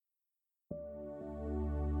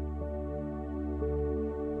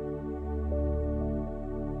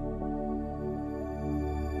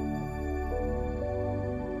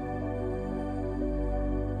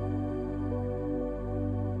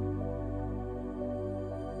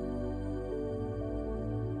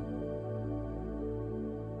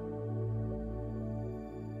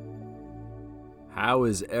How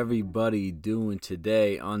is everybody doing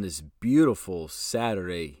today on this beautiful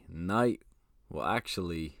Saturday night? Well,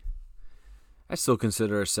 actually, I still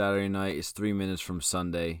consider it Saturday night. It's 3 minutes from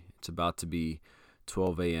Sunday. It's about to be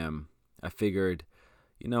 12 a.m. I figured,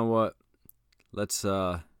 you know what? Let's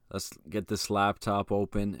get this laptop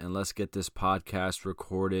open and let's get this podcast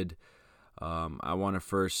recorded. I want to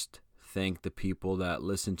first thank the people that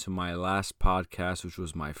listened to my last podcast, which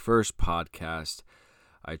was my first podcast.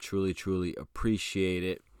 I truly, truly appreciate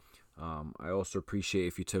it. I also appreciate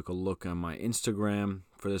if you took a look on my Instagram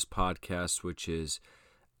for this podcast, which is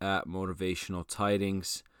at Motivational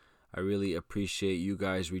Tidings. I really appreciate you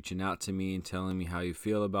guys reaching out to me and telling me how you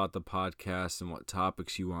feel about the podcast and what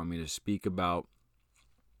topics you want me to speak about.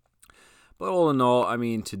 But all in all, I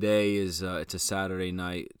mean, today is it's a Saturday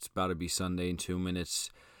night. It's about to be Sunday in 2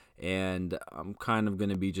 minutes. And I'm kind of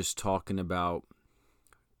going to be just talking about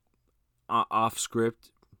off script,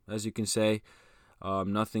 as you can say.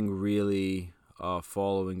 Nothing really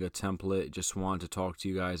following a template. Just wanted to talk to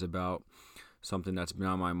you guys about something that's been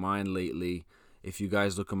on my mind lately. If you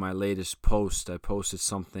guys look at my latest post, I posted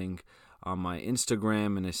something on my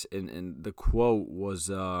Instagram, and the quote was,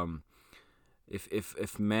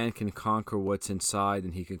 if man can conquer what's inside,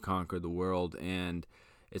 then he can conquer the world. And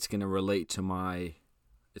it's gonna relate to my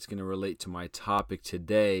topic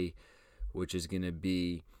today, which is gonna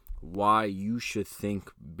be why you should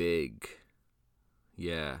think big.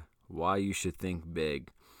 Yeah, why you should think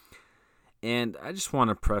big. And I just want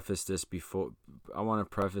to preface this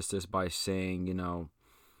by saying, in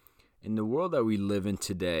the world that we live in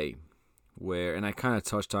today, and I kind of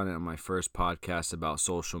touched on it in my first podcast about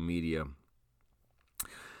social media,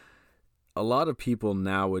 a lot of people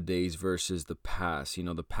nowadays versus the past,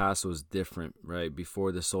 the past was different, right?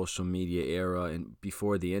 Before the social media era and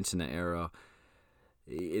before the internet era.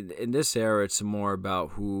 In this era, it's more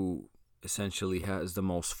about who essentially has the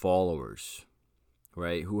most followers,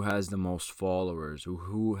 right? Who has the most followers?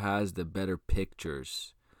 Who has the better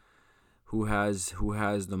pictures? Who has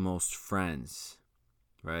the most friends,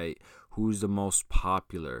 right? Who's the most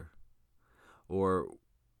popular? Or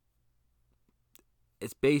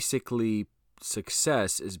it's basically,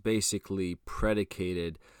 success is basically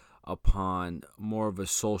predicated upon more of a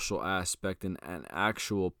social aspect and an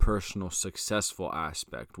actual personal successful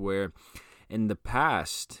aspect, where in the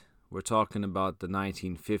past, we're talking about the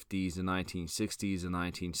 1950s, the 1960s, the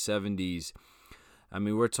 1970s. I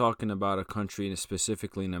mean, we're talking about a country,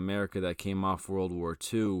 specifically in America, that came off World War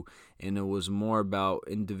II, and it was more about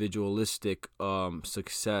individualistic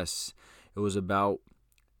success. It was about,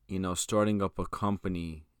 starting up a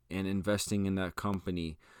company and investing in that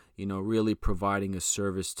company, really providing a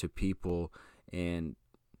service to people, and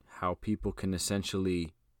how people can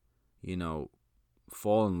essentially,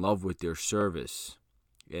 fall in love with your service,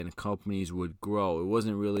 and companies would grow. It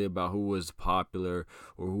wasn't really about who was popular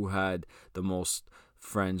or who had the most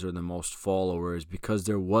friends or the most followers, because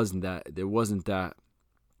there wasn't that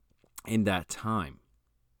in that time,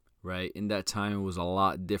 right? In that time, it was a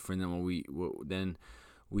lot different than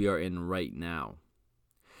we are in right now.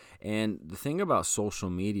 And the thing about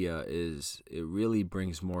social media is it really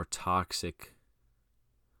brings more toxic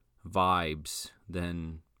vibes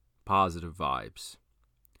than positive vibes.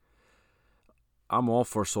 I'm all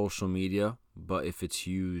for social media, but if it's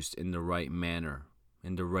used in the right manner,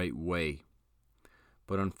 in the right way.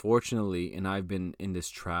 But unfortunately, and I've been in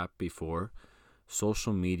this trap before,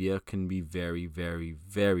 social media can be very, very,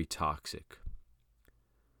 very toxic.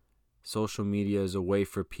 Social media is a way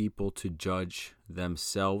for people to judge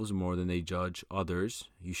themselves more than they judge others.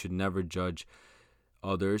 You should never judge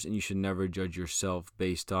others, and you should never judge yourself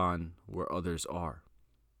based on where others are.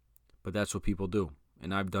 But that's what people do,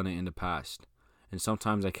 and I've done it in the past. And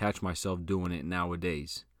sometimes I catch myself doing it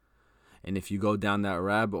nowadays. And if you go down that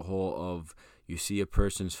rabbit hole of you see a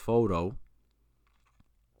person's photo,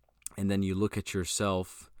 and then you look at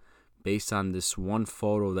yourself based on this one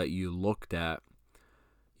photo that you looked at,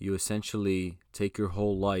 you essentially take your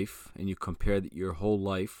whole life and you compare your whole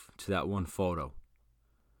life to that one photo.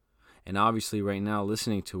 And obviously right now,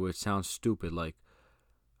 listening to it sounds stupid. Like,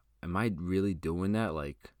 am I really doing that?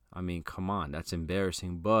 Like, I mean, come on, that's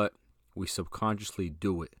embarrassing. But we subconsciously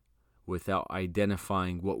do it without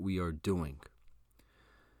identifying what we are doing.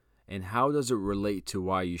 And how does it relate to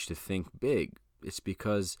why you should think big? It's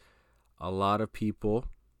because a lot of people,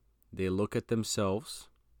 they look at themselves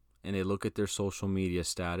and they look at their social media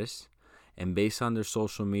status, and based on their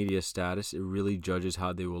social media status, it really judges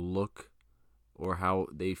how they will look or how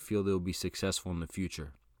they feel they'll be successful in the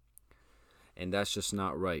future. And that's just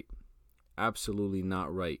not right. Absolutely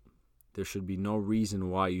not right. There should be no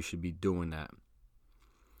reason why you should be doing that.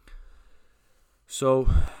 So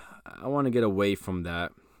I want to get away from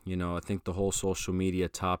that. I think the whole social media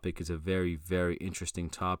topic is a very, very interesting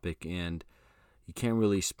topic, and you can't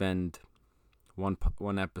really spend one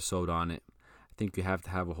episode on it. I think you have to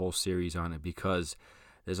have a whole series on it, because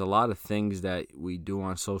there's a lot of things that we do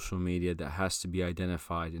on social media that has to be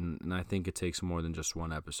identified, and I think it takes more than just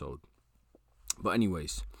one episode. But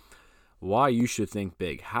anyways, why you should think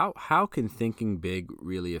big. How can thinking big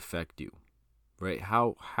really affect you? Right?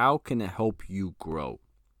 How can it help you grow?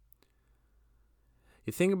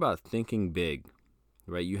 You think about thinking big,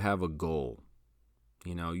 right? You have a goal.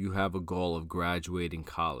 You have a goal of graduating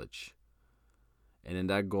college. And then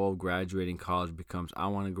that goal of graduating college becomes, I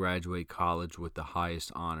want to graduate college with the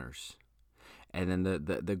highest honors. And then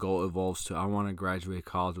the goal evolves to, I want to graduate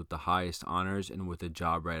college with the highest honors and with a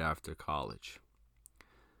job right after college.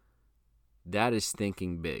 That is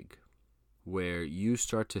thinking big, where you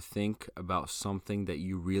start to think about something that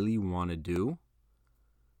you really want to do,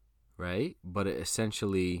 right? But it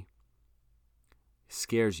essentially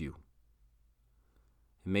scares you.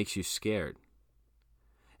 It makes you scared.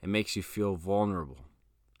 It makes you feel vulnerable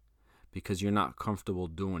because you're not comfortable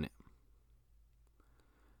doing it.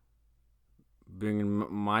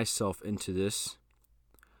 Bringing myself into this,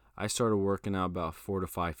 I started working out about 4 to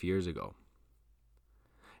 5 years ago.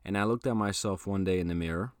 And I looked at myself one day in the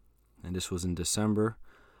mirror, and this was in December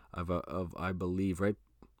of I believe, right,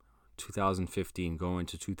 2015, going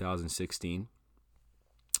to 2016.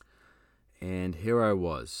 And here I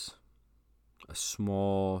was, a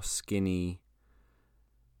small, skinny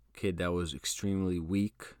kid that was extremely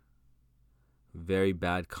weak, very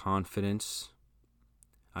bad confidence.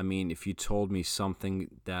 I mean, if you told me something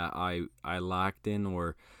that I lacked in,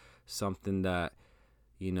 or something that,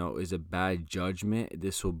 is a bad judgment,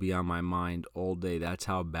 this will be on my mind all day. That's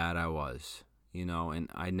how bad I was, and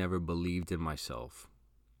I never believed in myself.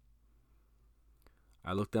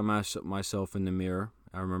 I looked at myself in the mirror.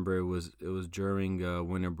 I remember it was during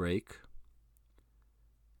winter break.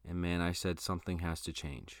 And man, I said, something has to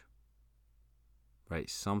change. Right?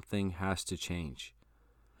 Something has to change.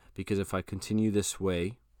 Because if I continue this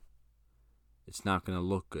way, it's not going to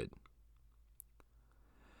look good.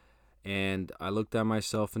 And I looked at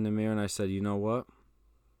myself in the mirror and I said, you know what?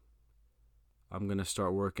 I'm going to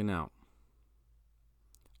start working out.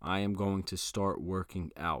 I am going to start working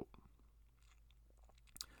out.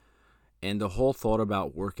 And the whole thought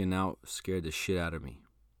about working out scared the shit out of me.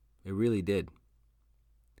 It really did.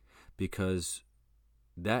 Because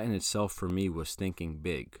that in itself for me was thinking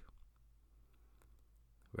big.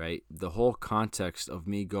 Right? The whole context of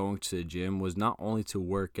me going to the gym was not only to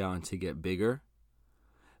work out and to get bigger,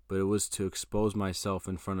 but it was to expose myself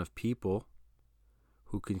in front of people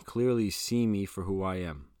who can clearly see me for who I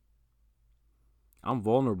am. I'm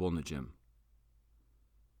vulnerable in the gym.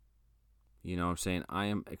 You know what I'm saying? I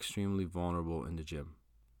am extremely vulnerable in the gym.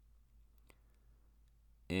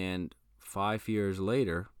 And 5 years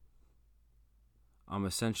later, I'm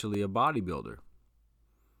essentially a bodybuilder.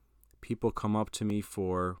 People come up to me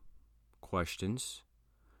for questions,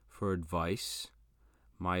 for advice,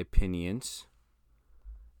 my opinions,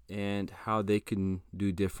 and how they can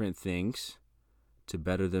do different things to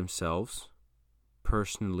better themselves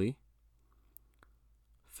personally,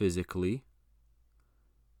 physically,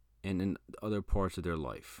 and in other parts of their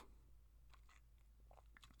life.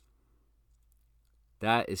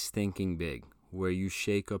 That is thinking big, where you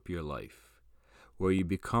shake up your life, where you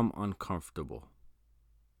become uncomfortable.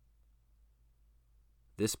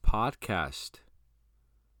 This podcast,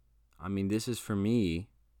 this is for me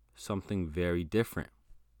something very different,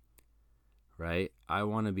 right? I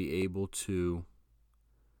want to be able to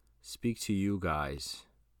speak to you guys,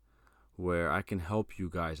 where I can help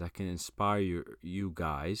you guys, I can inspire you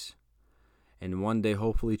guys, and one day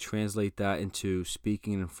hopefully translate that into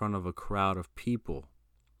speaking in front of a crowd of people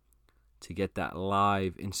to get that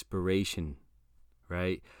live inspiration,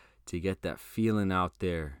 right? To get that feeling out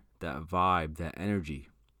there, that vibe, that energy.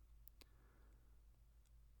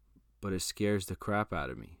 But it scares the crap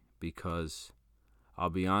out of me because,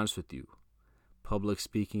 I'll be honest with you, public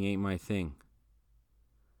speaking ain't my thing.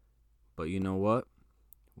 But you know what?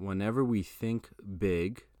 Whenever we think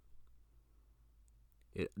big,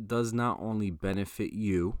 it does not only benefit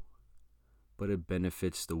you, but it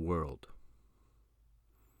benefits the world.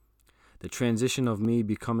 The transition of me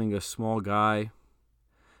becoming a small guy,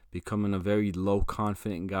 becoming a very low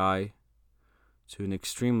confident guy, to an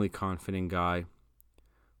extremely confident guy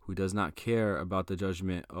who does not care about the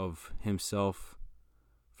judgment of himself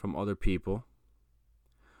from other people,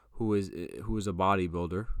 who is a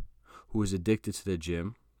bodybuilder, who is addicted to the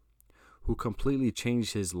gym, who completely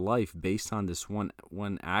changed his life based on this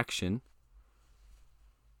one action,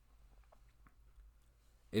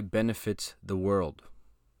 it benefits the world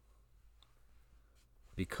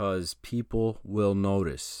because people will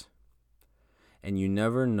notice. And you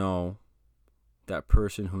never know that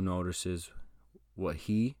person who notices what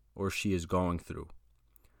he or she is going through.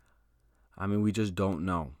 I mean, we just don't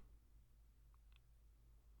know.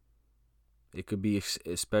 It could be,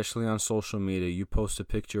 especially on social media, you post a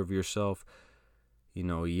picture of yourself,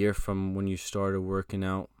 a year from when you started working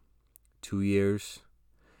out, 2 years,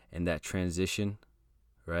 and that transition,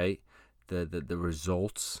 right? The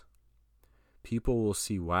results. People will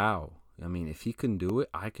see, wow, I mean, if he can do it,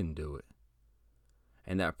 I can do it.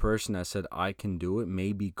 And that person that said, I can do it,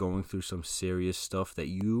 may be going through some serious stuff that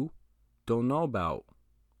you don't know about.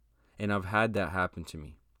 And I've had that happen to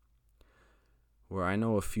me, where I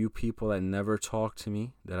know a few people that never talk to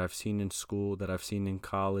me, that I've seen in school, that I've seen in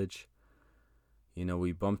college.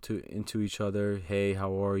 We bump into each other. Hey,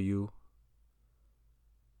 how are you?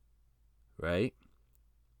 Right?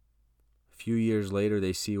 A few years later,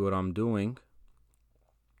 they see what I'm doing.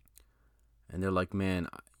 And they're like, man,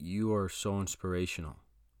 you are so inspirational.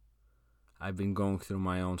 I've been going through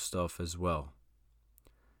my own stuff as well.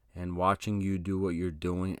 And watching you do what you're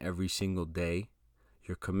doing every single day,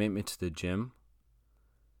 your commitment to the gym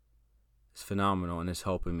is phenomenal and it's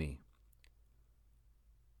helping me.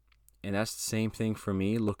 And that's the same thing for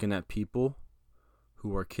me, looking at people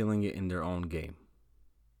who are killing it in their own game.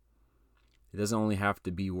 It doesn't only have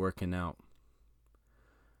to be working out.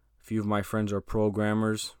 A few of my friends are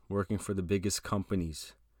programmers working for the biggest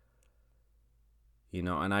companies.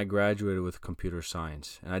 And I graduated with computer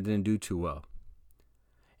science, and I didn't do too well.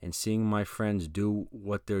 And seeing my friends do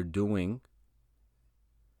what they're doing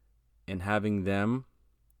and having them,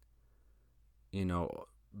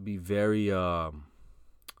 be very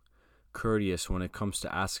courteous when it comes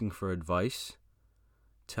to asking for advice,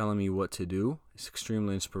 telling me what to do, is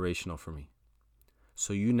extremely inspirational for me.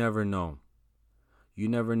 So you never know. You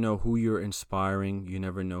never know who you're inspiring. You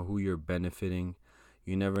never know who you're benefiting.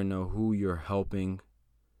 You never know who you're helping.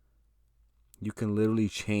 You can literally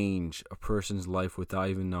change a person's life without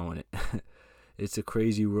even knowing it. It's a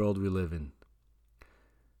crazy world we live in.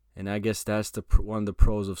 And I guess that's one of the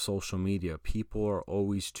pros of social media. People are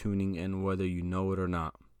always tuning in whether you know it or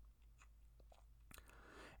not.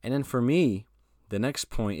 And then for me, the next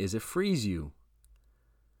point is it frees you.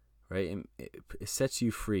 Right? It sets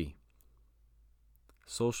you free.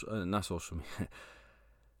 Not social media.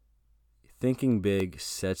 Thinking big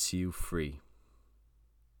sets you free.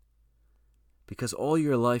 Because all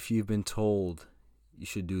your life you've been told you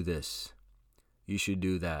should do this. You should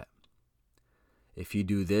do that. If you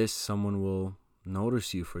do this, someone will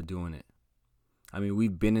notice you for doing it. I mean,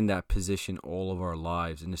 we've been in that position all of our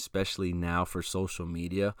lives, and especially now for social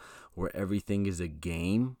media, where everything is a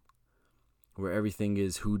game, where everything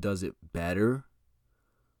is who does it better,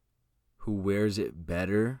 who wears it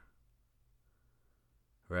better,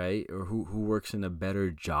 right? Or who works in a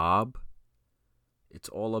better job. It's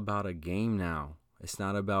all about a game now. It's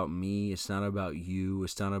not about me. It's not about you.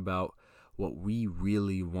 It's not about what we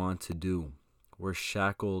really want to do. We're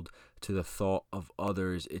shackled to the thought of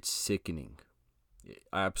others. It's sickening. It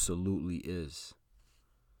absolutely is.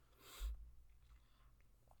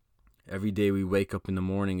 Every day we wake up in the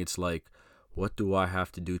morning, it's like, what do I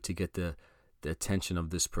have to do to get the attention of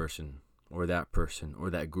this person or that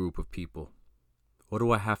group of people? What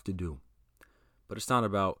do I have to do? But it's not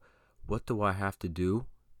about what do I have to do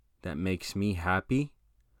that makes me happy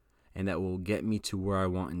and that will get me to where I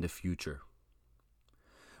want in the future.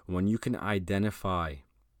 When you can identify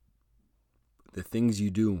the things you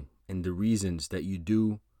do and the reasons that you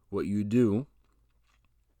do what you do,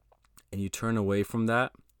 and you turn away from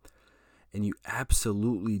that, and you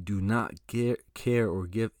absolutely do not care or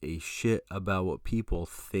give a shit about what people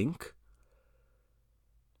think,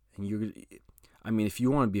 and if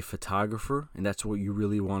you want to be a photographer and that's what you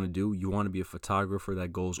really want to do, you want to be a photographer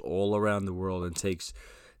that goes all around the world and takes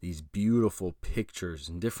these beautiful pictures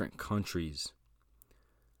in different countries,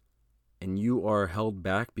 and you are held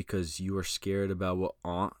back because you are scared about what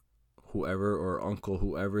aunt whoever or uncle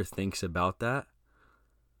whoever thinks about that.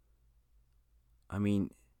 I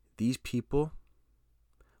mean, these people,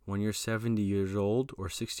 when you're 70 years old or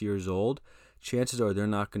 60 years old, chances are they're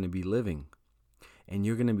not going to be living. And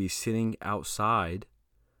you're going to be sitting outside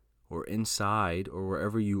or inside or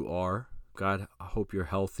wherever you are. God, I hope you're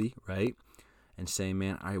healthy, right? And saying,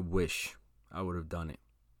 man, I wish I would have done it.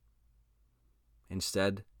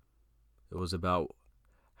 Instead, it was about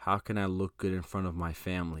how can I look good in front of my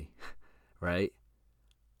family, right?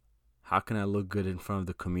 How can I look good in front of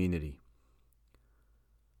the community?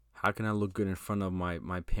 How can I look good in front of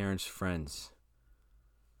my parents' friends?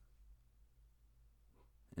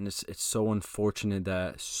 And it's so unfortunate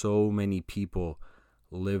that so many people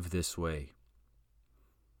live this way.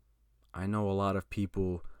 I know a lot of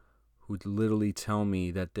people who literally tell me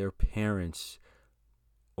that their parents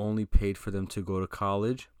only paid for them to go to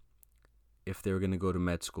college if they were going to go to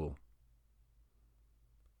med school.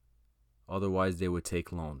 Otherwise, they would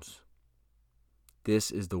take loans. This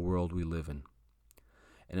is the world we live in.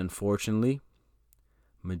 And unfortunately,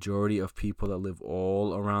 majority of people that live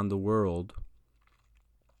all around the world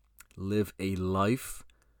live a life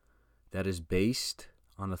that is based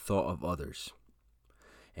on the thought of others.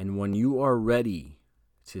 And when you are ready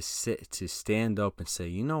to stand up and say,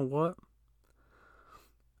 you know what?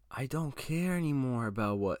 I don't care anymore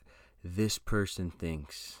about what this person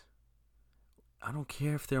thinks. I don't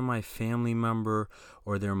care if they're my family member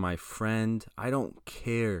or they're my friend. I don't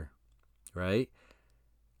care, right?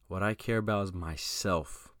 What I care about is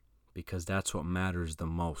myself, because that's what matters the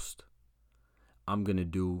most. I'm going to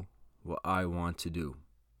do what I want to do.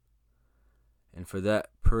 And for that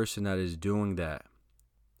person that is doing that,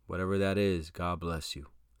 whatever that is, God bless you.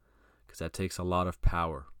 Because that takes a lot of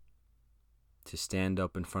power to stand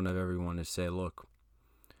up in front of everyone and say, look,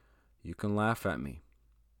 you can laugh at me.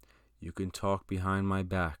 You can talk behind my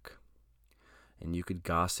back. And you could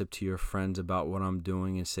gossip to your friends about what I'm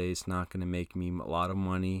doing and say it's not going to make me a lot of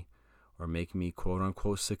money or make me quote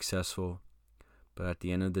unquote successful. But at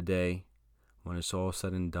the end of the day, when it's all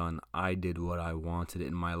said and done, I did what I wanted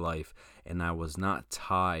in my life, and I was not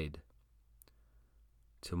tied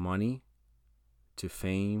to money, to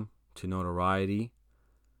fame, to notoriety.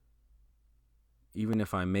 Even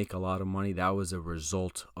if I make a lot of money, that was a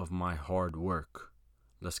result of my hard work.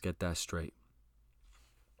 Let's get that straight.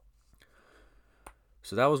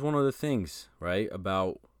 So that was one of the things, right,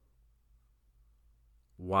 about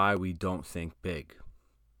why we don't think big.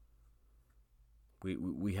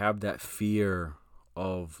 We have that fear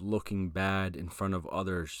of looking bad in front of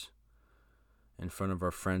others, in front of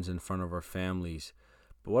our friends, in front of our families.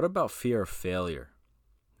 But what about fear of failure?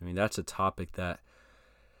 I mean, that's a topic that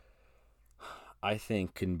I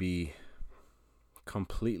think can be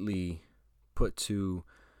completely put to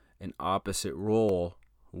an opposite role,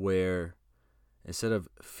 where instead of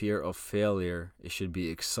fear of failure, it should be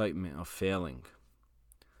excitement of failing.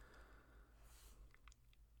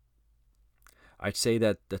 I'd say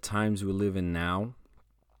that the times we live in now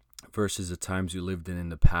versus the times we lived in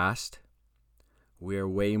the past, we are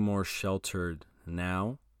way more sheltered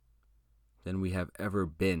now than we have ever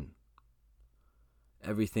been.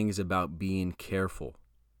 Everything is about being careful.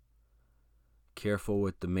 Careful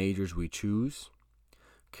with the majors we choose.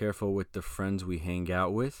 Careful with the friends we hang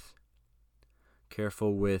out with.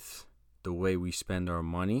 Careful with the way we spend our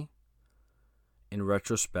money. In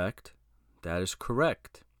retrospect, that is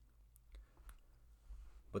correct.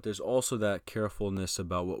 But there's also that carefulness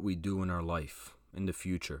about what we do in our life in the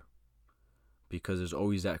future. Because there's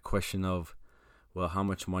always that question of, well, how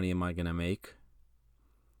much money am I going to make?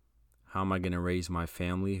 How am I going to raise my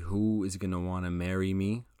family? Who is going to want to marry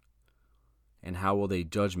me? And how will they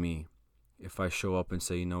judge me if I show up and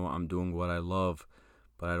say, you know what, I'm doing what I love,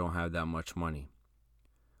 but I don't have that much money?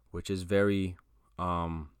 Which is very,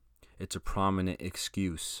 it's a prominent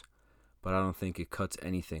excuse, but I don't think it cuts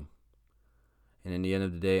anything. And in the end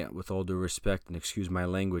of the day, with all due respect, and excuse my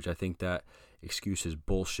language, I think that excuse is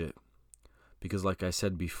bullshit. Because like I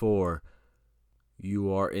said before,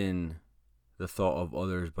 you are in the thought of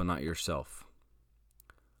others, but not yourself.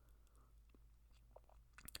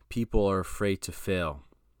 People are afraid to fail.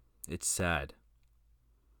 It's sad.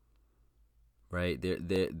 Right?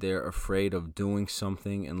 They're afraid of doing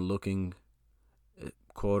something and looking,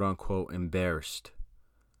 quote unquote, embarrassed.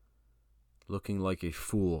 Looking like a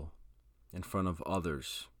fool in front of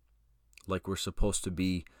others, like we're supposed to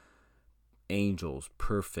be angels,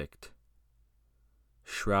 perfect,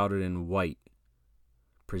 shrouded in white,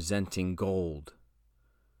 presenting gold.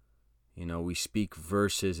 You know, we speak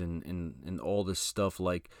verses and all this stuff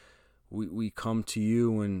like we come to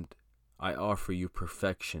you and I offer you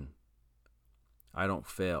perfection. I don't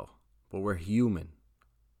fail, but we're human.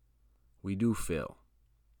 We do fail.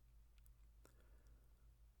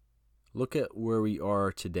 Look at where we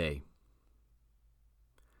are today.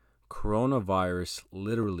 Coronavirus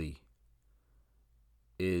literally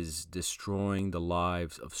is destroying the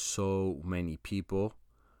lives of so many people,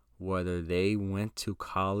 whether they went to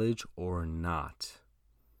college or not.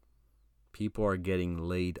 People are getting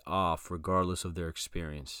laid off regardless of their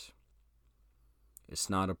experience. It's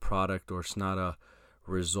not a product or it's not a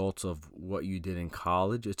result of what you did in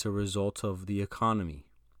college. It's a result of the economy.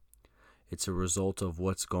 It's a result of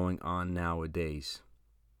what's going on nowadays.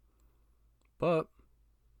 But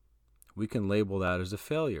we can label that as a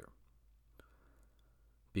failure.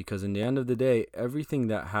 Because in the end of the day, everything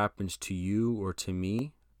that happens to you or to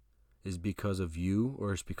me is because of you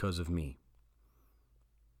or it's because of me.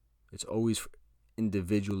 It's always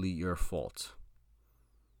individually your fault.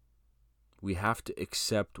 We have to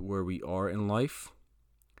accept where we are in life,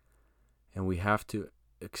 and we have to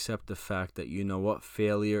accept the fact that, you know what,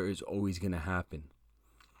 failure is always going to happen.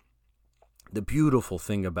 The beautiful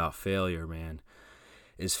thing about failure, man,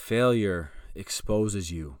 is failure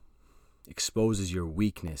exposes you, exposes your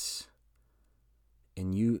weakness,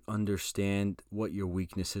 and you understand what your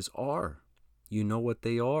weaknesses are. You know what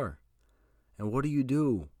they are. And what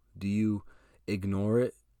do? Do you ignore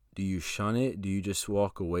it? Do you shun it? Do you just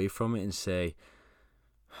walk away from it and say,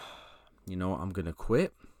 you know, I'm going to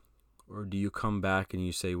quit? Or do you come back and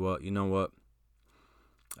you say, well, you know what?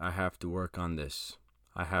 I have to work on this.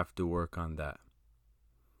 I have to work on that.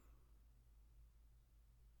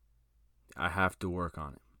 I have to work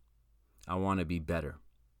on it. I want to be better.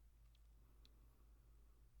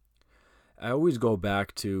 I always go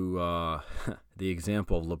back to the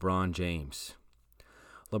example of LeBron James.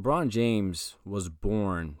 LeBron James was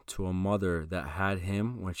born to a mother that had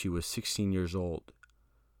him when she was 16 years old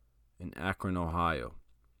in Akron, Ohio.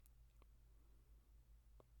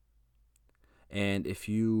 And if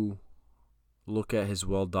you look at his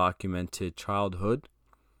well-documented childhood,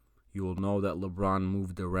 you will know that LeBron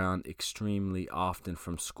moved around extremely often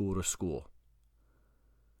from school to school.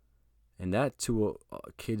 And that to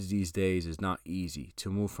kids these days is not easy, to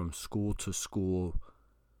move from school to school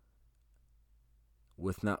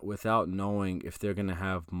without knowing if they're going to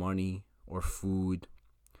have money or food.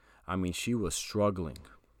 I mean, she was struggling.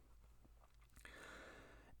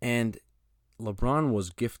 And LeBron was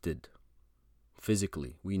gifted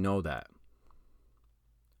physically. We know that.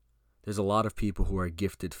 There's a lot of people who are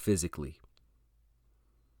gifted physically.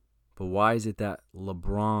 But why is it that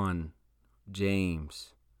LeBron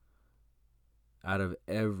James, out of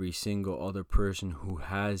every single other person who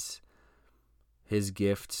has his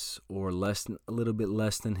gifts or a little bit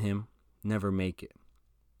less than him, never make it?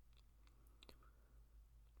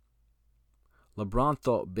 LeBron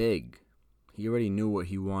thought big. He already knew what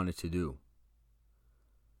he wanted to do.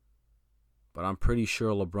 But I'm pretty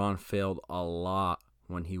sure LeBron failed a lot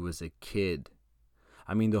when he was a kid.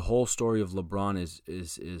 I mean, the whole story of LeBron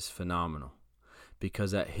is phenomenal.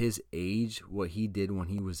 Because at his age, what he did when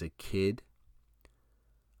he was a kid,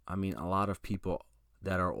 I mean, a lot of people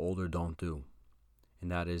that are older don't do.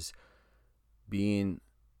 And that is being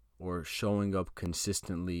or showing up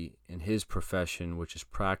consistently in his profession, which is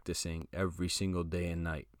practicing every single day and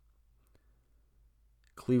night.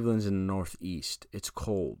 Cleveland's in the Northeast. It's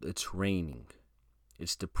cold. It's raining.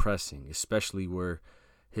 It's depressing, especially where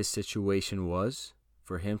his situation was.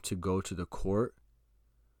 For him to go to the court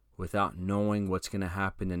without knowing what's going to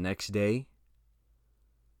happen the next day,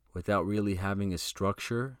 without really having a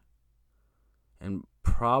structure, and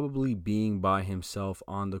probably being by himself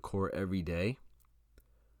on the court every day,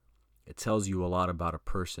 it tells you a lot about a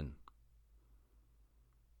person.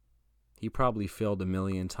 He probably failed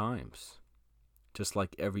 1,000,000 times, just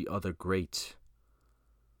like every other great.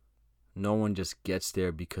 No one just gets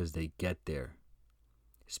there because they get there.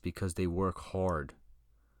 It's because they work hard.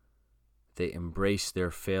 They embrace their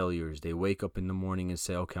failures. They wake up in the morning and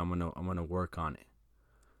say, okay, I'm gonna work on it.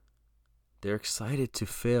 They're excited to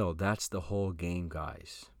fail. That's the whole game,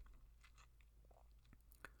 guys.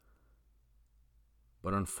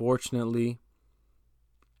 But unfortunately,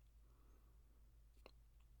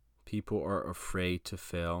 people are afraid to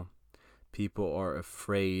fail. People are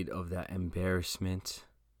afraid of that embarrassment.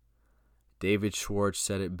 David Schwartz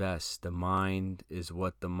said it best. The mind is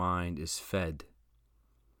what the mind is fed.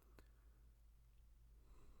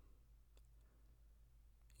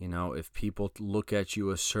 You know, if people look at you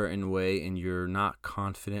a certain way and you're not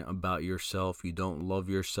confident about yourself, you don't love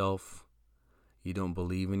yourself, you don't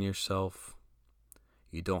believe in yourself,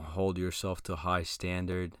 you don't hold yourself to a high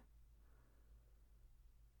standard.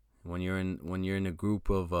 When you're in a group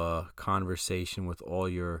of conversation with all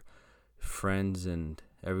your friends and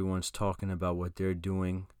everyone's talking about what they're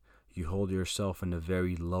doing, you hold yourself in a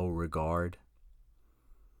very low regard.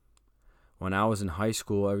 When I was in high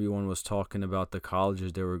school, everyone was talking about the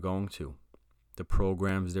colleges they were going to, the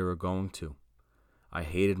programs they were going to. I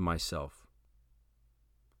hated myself.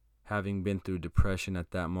 Having been through depression at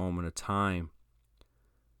that moment of time,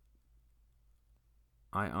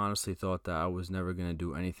 I honestly thought that I was never going to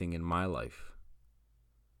do anything in my life.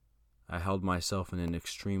 I held myself in an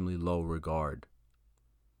extremely low regard.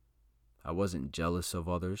 I wasn't jealous of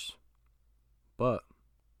others, but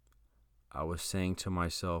I was saying to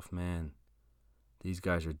myself, man, these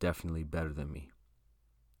guys are definitely better than me.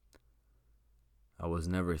 I was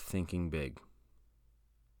never thinking big.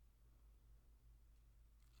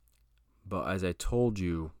 But as I told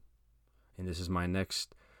you, and this is my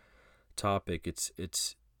next topic,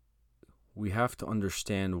 it's we have to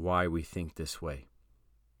understand why we think this way.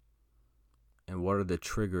 And what are the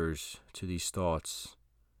triggers to these thoughts,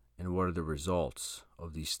 and what are the results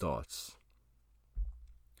of these thoughts?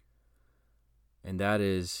 And that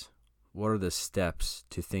is, what are the steps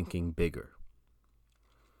to thinking bigger?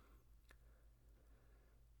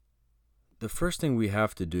 The first thing we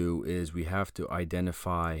have to do is we have to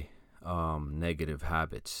identify negative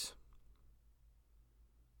habits.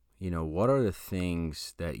 What are the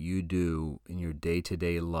things that you do in your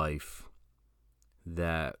day-to-day life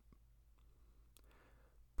that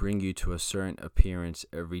bring you to a certain appearance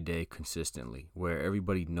every day consistently, where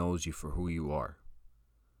everybody knows you for who you are?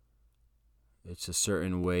 It's a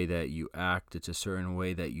certain way that you act. It's a certain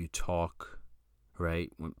way that you talk,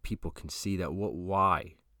 right? When people can see that.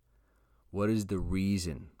 Why? What is the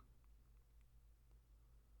reason?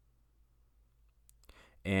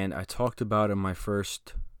 And I talked about in my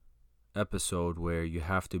first episode where you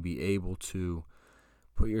have to be able to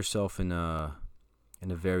put yourself in a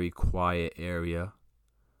very quiet area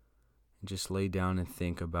and just lay down and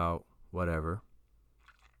think about whatever.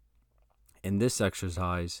 In this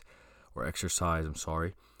exercise,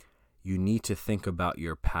 you need to think about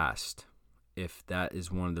your past, if that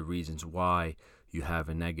is one of the reasons why you have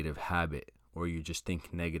a negative habit or you just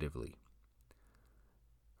think negatively.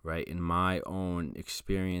 Right? In my own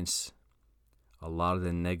experience, a lot of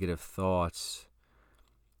the negative thoughts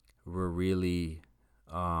were really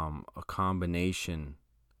a combination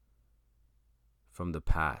from the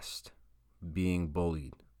past. Being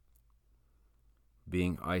bullied,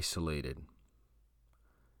 being isolated,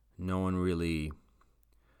 no one really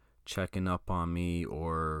checking up on me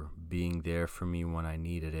or being there for me when I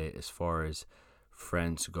needed it as far as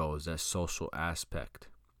friends goes, that social aspect.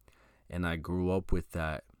 And I grew up with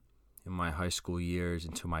that in my high school years,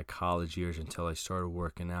 into my college years, until I started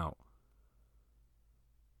working out.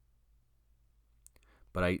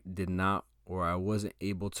 But I wasn't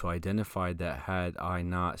able to identify that had I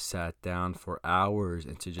not sat down for hours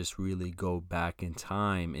and to just really go back in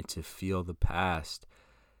time and to feel the past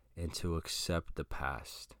and to accept the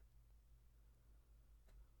past.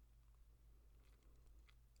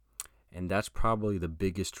 And that's probably the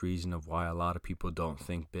biggest reason of why a lot of people don't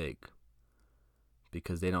think big.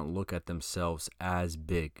 Because they don't look at themselves as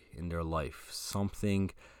big in their life.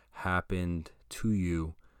 Something happened to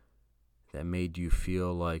you that made you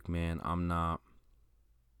feel like, man, I'm not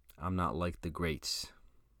like the greats.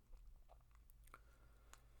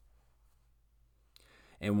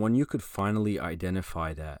 And when you could finally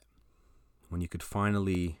identify that, when you could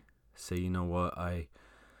finally say, you know what, I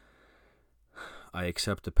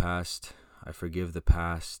accept the past, I forgive the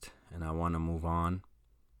past, and I want to move on.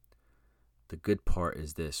 The good part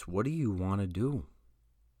is this: what do you want to do?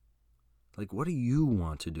 Like, what do you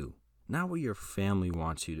want to do? Not what your family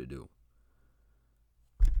wants you to do.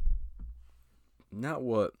 Not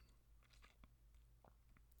what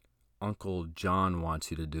Uncle John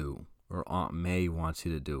wants you to do or Aunt May wants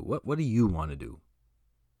you to do. What do you want to do?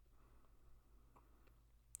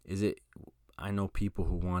 I know people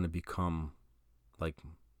who want to become like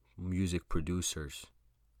music producers.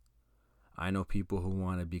 I know people who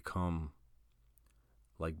want to become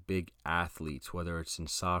like big athletes, whether it's in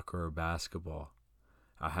soccer or basketball.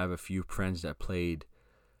 I have a few friends that played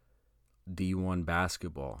D1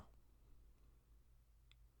 basketball.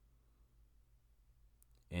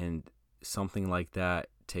 And something like that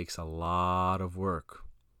takes a lot of work.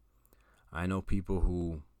 I know people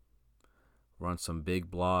who run some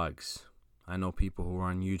big blogs. I know people who are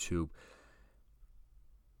on YouTube.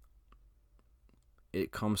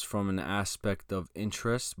 It comes from an aspect of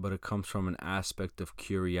interest, but it comes from an aspect of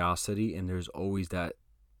curiosity, and there's always that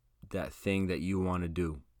thing that you want to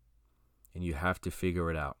do, and you have to figure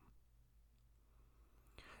it out.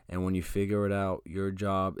 And when you figure it out, your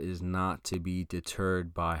job is not to be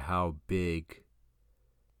deterred by how big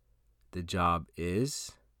the job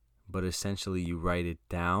is, but essentially you write it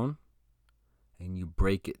down and you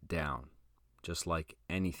break it down, just like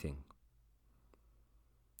anything.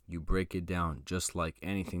 You break it down just like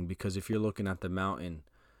anything, because if you're looking at the mountain,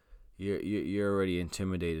 you're already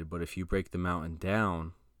intimidated. But if you break the mountain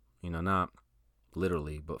down, not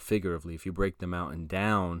literally, but figuratively, if you break the mountain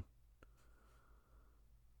down,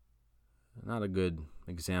 not a good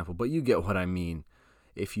example, but you get what I mean.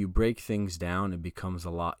 If you break things down, it becomes a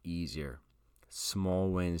lot easier. Small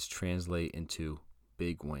wins translate into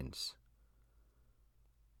big wins.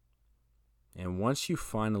 And once you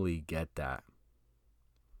finally get that,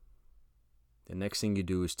 the next thing you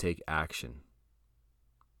do is take action.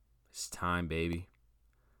 It's time, baby.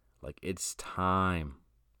 Like, it's time.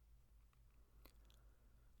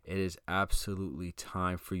 It is absolutely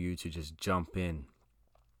time for you to just jump in.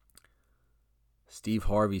 Steve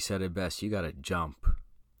Harvey said it best. You got to jump.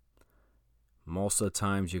 Most of the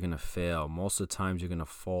times you're going to fail. Most of the times you're going to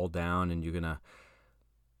fall down and you're going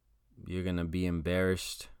to be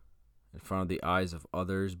embarrassed in front of the eyes of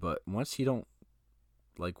others. But once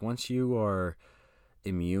you are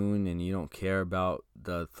immune and you don't care about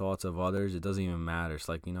the thoughts of others, it doesn't even matter. It's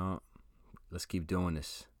like, let's keep doing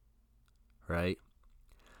this, right?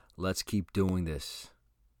 Let's keep doing this.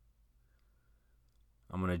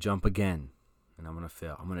 I'm going to jump again and I'm going to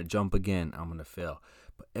fail. I'm going to jump again. I'm going to fail.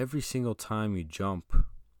 But every single time you jump,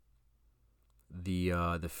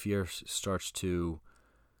 the fear starts to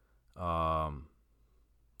go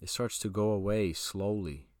away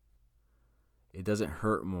slowly. It doesn't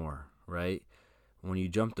hurt more, right? When you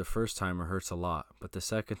jump the first time, it hurts a lot. But the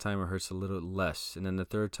second time, it hurts a little less. And then the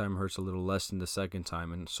third time, it hurts a little less than the second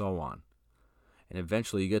time, and so on. And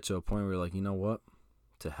eventually, you get to a point where you're like, you know what?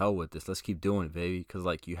 To hell with this. Let's keep doing it, baby. Because,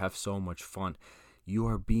 you have so much fun. You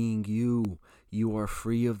are being you. You are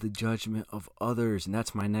free of the judgment of others. And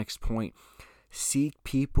that's my next point. Seek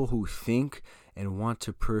people who think and want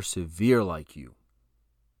to persevere like you.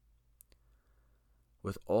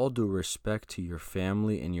 With all due respect to your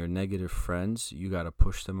family and your negative friends, you got to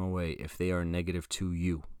push them away if they are negative to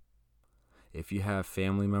you. If you have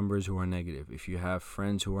family members who are negative, if you have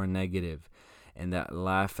friends who are negative and that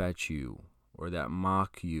laugh at you or that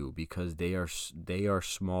mock you because they are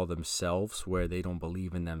small themselves, where they don't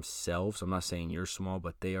believe in themselves. I'm not saying you're small,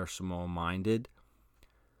 but they are small-minded.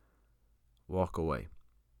 Walk away.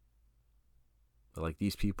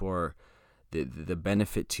 These people are the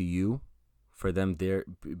benefit to you. For them there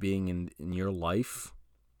being in your life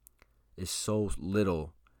is so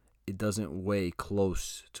little, it doesn't weigh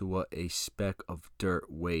close to what a speck of dirt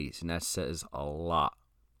weighs, and that says a lot.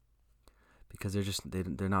 Because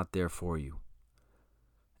they're not there for you.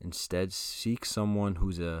 Instead, seek someone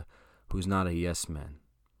who's not a yes man.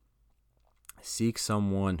 Seek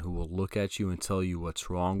someone who will look at you and tell you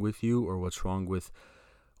what's wrong with you, or what's wrong with,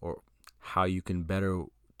 or how you can better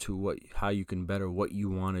what you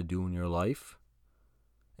want to do in your life,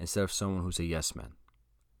 instead of someone who's a yes man.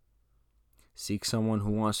 Seek someone who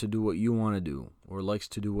wants to do what you want to do, or likes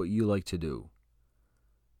to do what you like to do.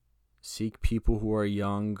 Seek people who are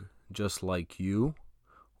young just like you,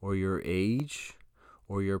 or your age,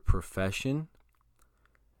 or your profession,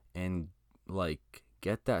 and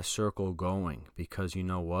get that circle going. Because you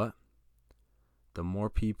know what? The more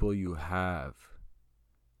people you have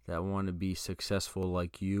that want to be successful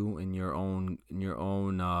like you in your own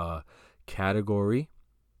category,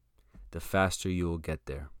 the faster you will get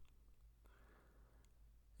there.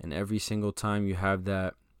 And every single time you have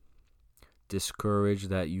that discouraged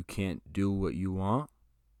that you can't do what you want,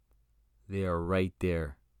 they are right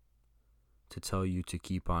there to tell you to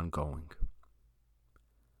keep on going.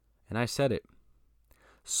 And I said it.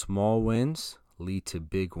 Small wins lead to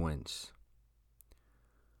big wins.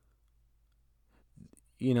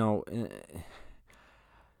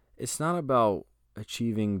 It's not about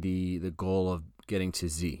achieving the goal of getting to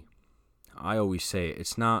Z. I always say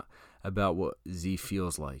it's not about what Z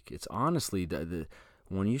feels like. It's honestly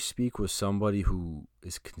when you speak with somebody who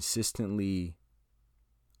is consistently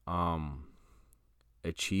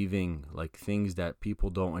achieving things that people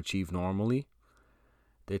don't achieve normally,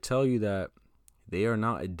 they tell you that they are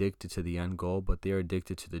not addicted to the end goal, but they are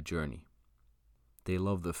addicted to the journey. They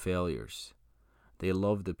love the failures. They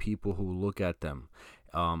love the people who look at them.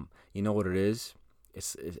 You know what it is?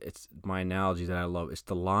 It's my analogy that I love. It's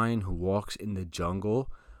the lion who walks in the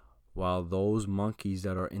jungle while those monkeys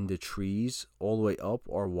that are in the trees all the way up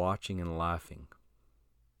are watching and laughing.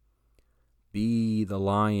 Be the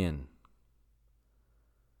lion.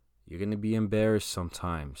 You're going to be embarrassed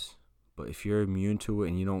sometimes, but if you're immune to it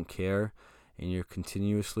and you don't care, and you're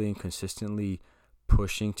continuously and consistently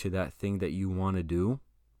pushing to that thing that you want to do,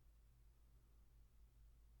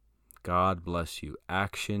 God bless you.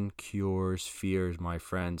 Action cures fears, my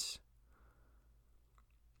friends.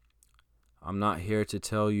 I'm not here to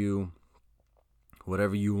tell you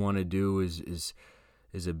whatever you want to do is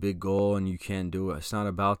a big goal and you can't do it. It's not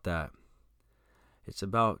about that. It's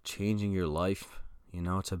about changing your life.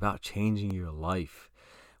 It's about changing your life.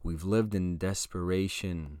 We've lived in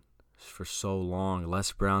desperation for so long.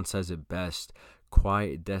 Les Brown says it best.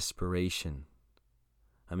 Quiet desperation.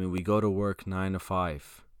 We go to work 9 to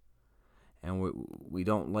 5. And we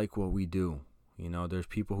don't like what we do. There's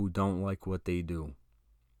people who don't like what they do.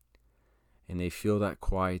 And they feel that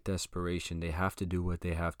quiet desperation. They have to do what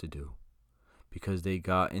they have to do. Because they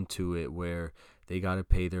got into it where they got to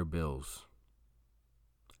pay their bills.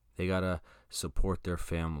 They got to support their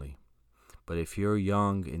family. But if you're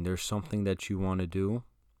young and there's something that you want to do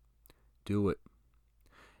it.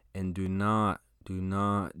 And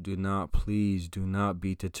please do not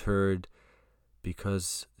be deterred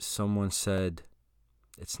because someone said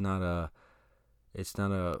it's not a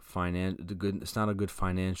good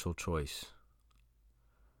financial choice.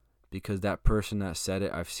 Because that person that said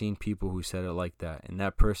it, I've seen people who said it like that. And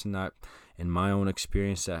that person that, in my own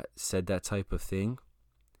experience, that said that type of thing,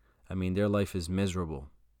 their life is miserable,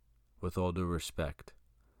 with all due respect.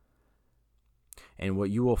 And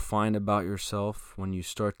what you will find about yourself when you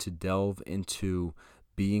start to delve into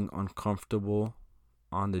being uncomfortable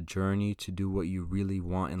on the journey to do what you really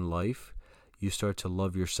want in life, you start to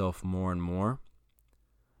love yourself more and more.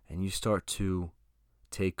 And you start to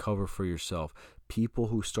take cover for yourself. People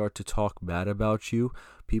who start to talk bad about you,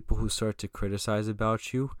 people who start to criticize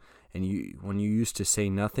about you, and when you used to say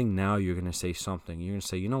nothing, now you're going to say something. You're going to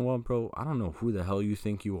say, you know what, bro? I don't know who the hell you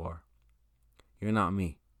think you are. You're not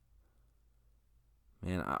me.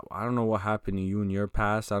 Man, I don't know what happened to you in your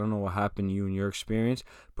past. I don't know what happened to you in your experience,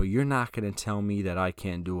 but you're not going to tell me that I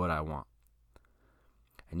can't do what I want.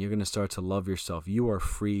 And you're going to start to love yourself. You are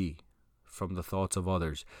free from the thoughts of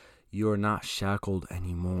others. You are not shackled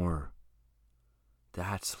anymore.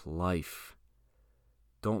 That's life.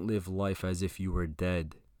 Don't live life as if you were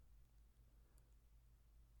dead.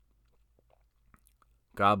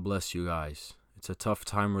 God bless you guys. It's a tough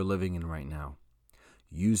time we're living in right now.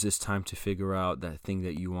 Use this time to figure out that thing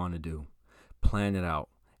that you want to do. Plan it out.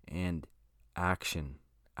 And action.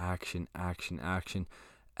 Action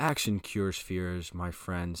cures fears, my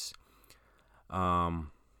friends. And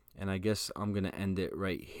I guess I'm going to end it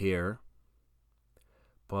right here.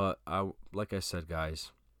 But like I said,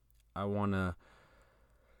 guys, I want to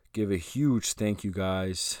give a huge thank you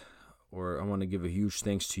guys, or I want to give a huge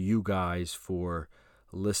thanks to you guys for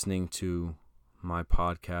listening to my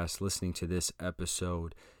podcast, listening to this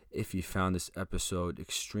episode. If you found this episode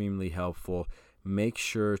extremely helpful, make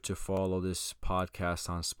sure to follow this podcast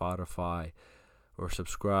on Spotify or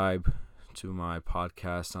subscribe to my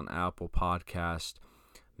podcast on Apple Podcast.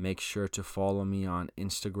 Make sure to follow me on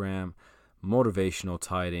Instagram, Motivational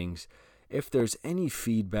Tidings. If there's any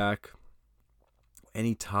feedback,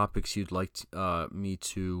 any topics you'd like me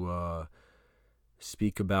to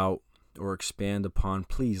speak about or expand upon,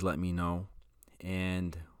 please let me know.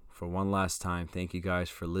 And for one last time, thank you guys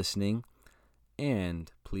for listening.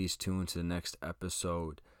 And please tune to the next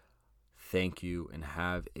episode. Thank you and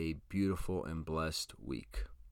have a beautiful and blessed week.